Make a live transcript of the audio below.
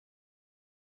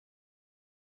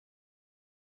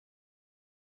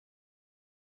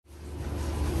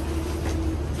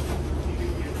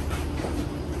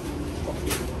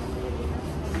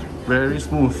very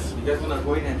smooth. You guys wanna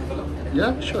go in and have a look?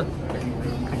 Yeah, sure.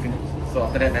 So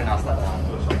after that, then I'll start.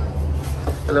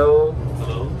 Hello.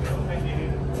 Hello.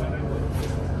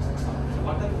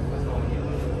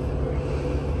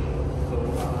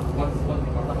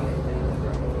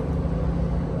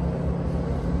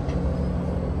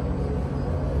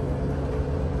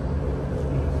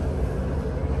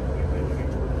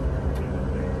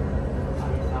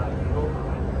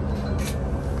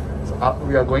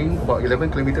 We are going about 11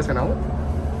 kilometers an hour.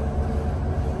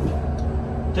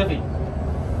 Jeffy.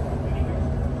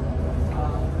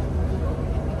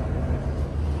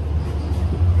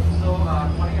 So,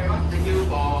 good morning everyone. Thank you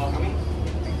for coming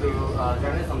to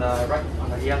join us on the ride on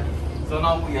the ERT. So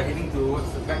now we are heading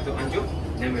back to Anjung.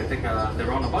 Then we'll take the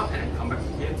roundabout and then come back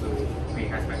here to bring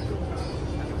us back to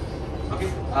Anjung. Okay.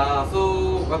 So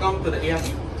welcome to the ERT.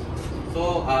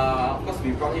 So of course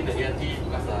we brought in the ERT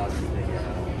because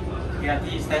ERT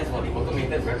stands for the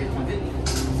Automated Rapid Transit.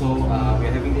 So we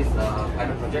are having this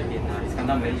pilot project in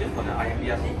Iskandar, Malaysia for the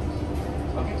IMBRT.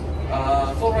 Okay.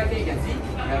 So right here you can see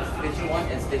we have station 1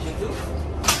 and station 2.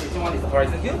 Station 1 is the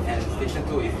Horizon Hill and station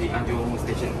 2 is the Anjung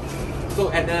station. So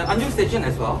at the Anjung station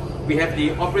as well, we have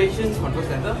the Operations Control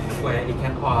Center where you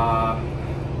can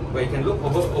look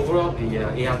overall the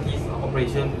ART's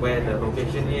operation, where the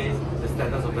location is, the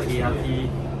status of the ART,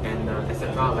 and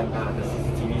etc. like the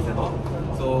CCTVs and all.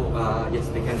 So yes,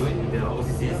 they can do it in the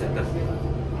OCC center.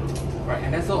 Right,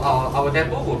 and then so our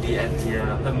depot will be at the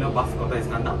terminal bus Kota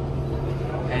Iskandar.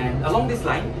 And along this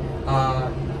line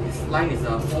is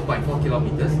 4.4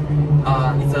 kilometers.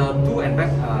 It's a to and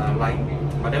back line,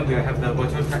 but then we will have the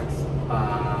virtual tracks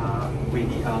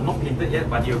ready, not painted yet,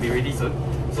 but it will be ready soon.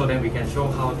 So then we can show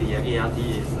how the ART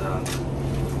is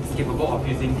capable of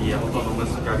using the autonomous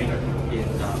driving in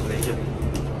Malaysia,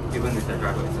 even with the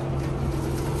driver itself.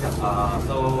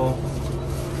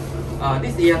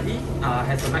 This ART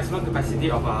has a maximum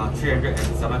capacity of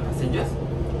 307 passengers.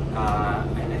 At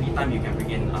any time you can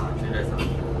bring in 307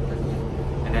 passengers.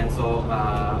 And then so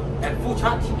at full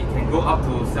charge it can go up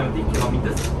to 70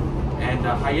 kilometers, and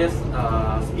the highest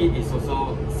speed is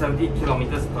also 70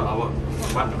 kilometers per hour.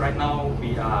 But right now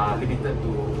we are limited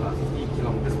to 50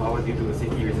 kilometers per hour due to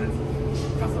safety reasons,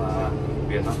 because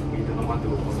we do not want to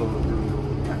also do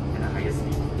at a higher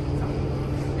speed.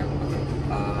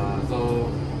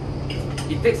 So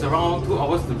it takes around 2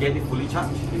 hours to get it fully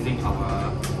charged using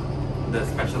the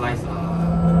specialized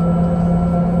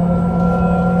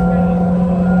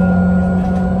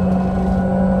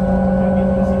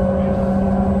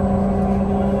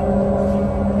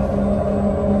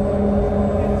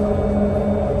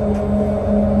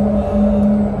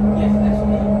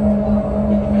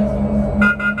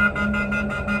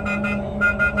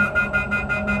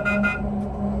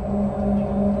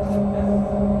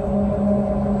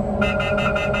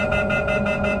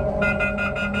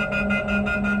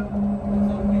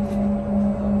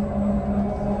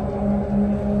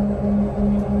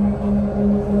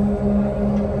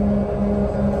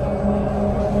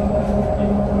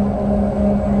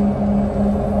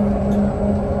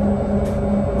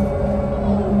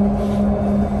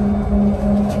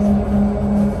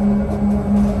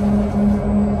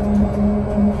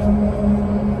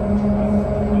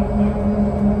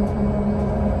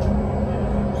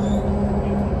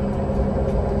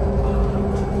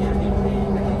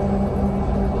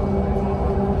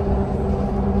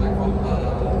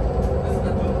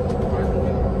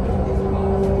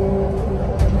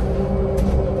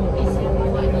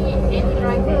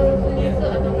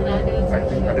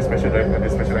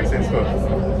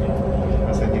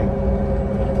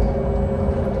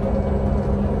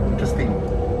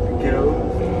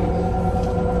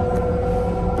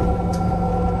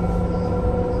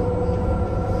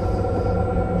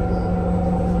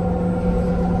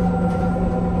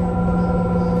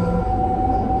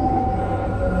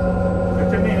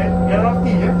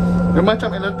macam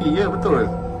LRT, ya betul.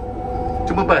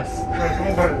 Cuma bas.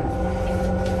 Cuma bas.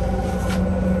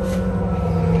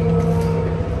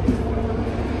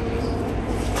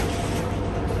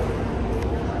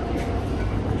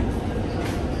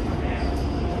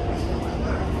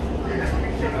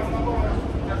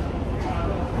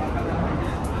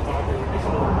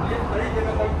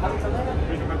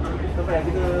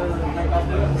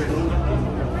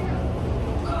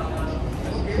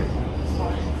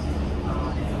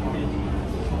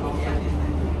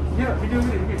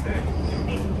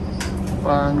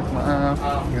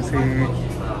 Maaf, terima kasih.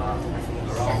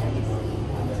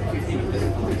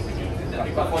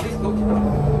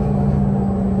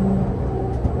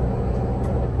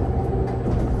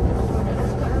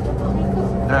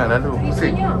 Lalu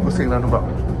pusing roundabout.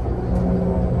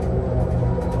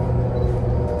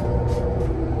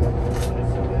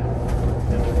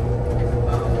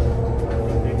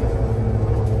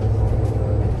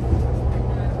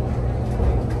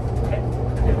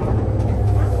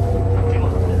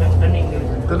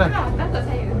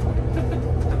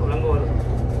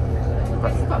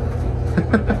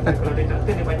 Kalau dia tak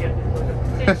turn, dia banyak.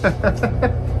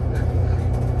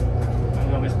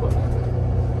 Agak maskot.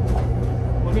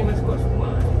 Oh ni maskot semua.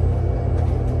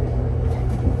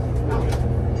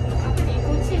 Apa ni?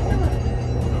 Kucing ke apa?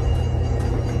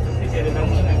 Dia ada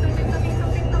nama kan?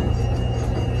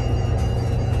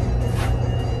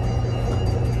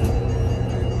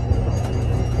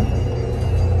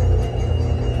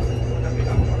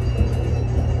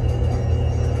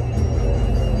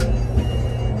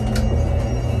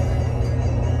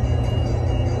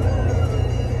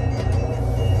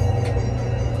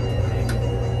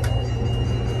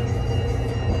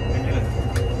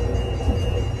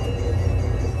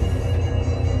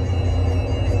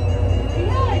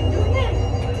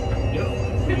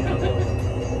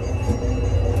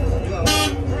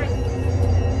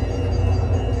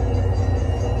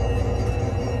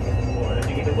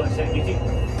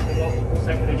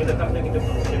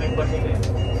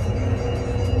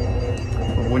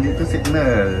 Bunyi tu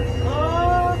signal.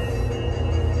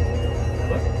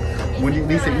 Bunyi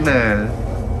ni signal.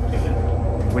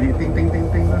 Bunyi ting ting ting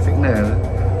ting tu signal.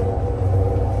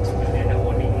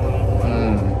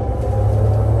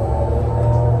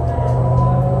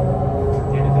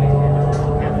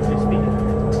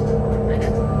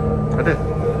 Ada.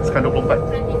 Sekarang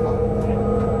 24.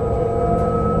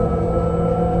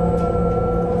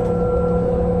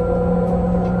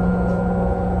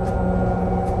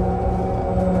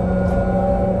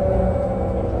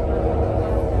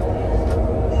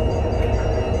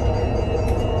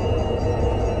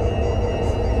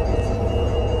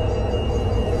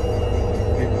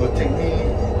 Goceng ni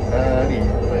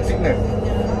signal.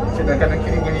 Signal kanan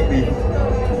kiri bunyi ni.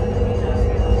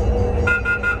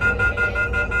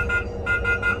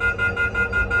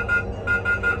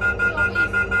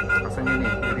 Rasanya ni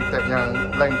dia detect yang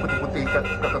line putih-putih kat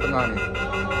tengah ni.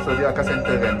 So dia akan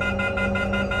center kan.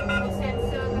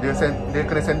 Dia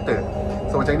kena center.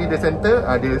 So macam ni dia center,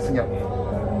 dia senyap.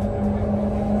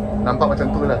 Nampak macam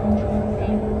tu lah.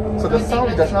 So the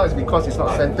sound just now is because it's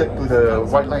not centered to the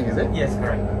white line, is it? Yes,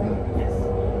 correct. Yes.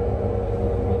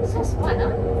 So smart, huh?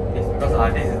 Yes,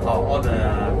 because this is all the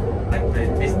like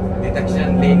this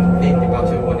detection lane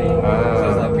departure warning.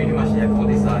 So pretty much you have all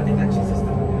this detection system.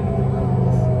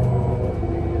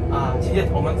 其实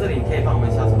我们这里可以帮我们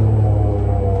下车。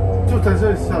就在这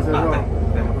里下车是吧？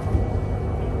对。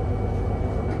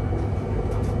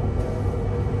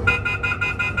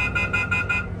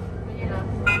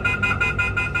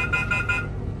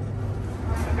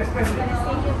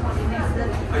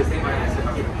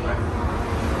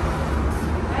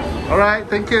Alright,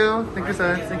 thank you. Thank you,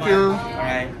 sir. Thank you.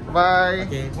 Alright. Bye.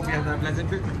 Okay, hope you have a pleasant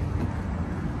trip.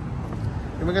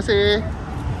 Terima kasih.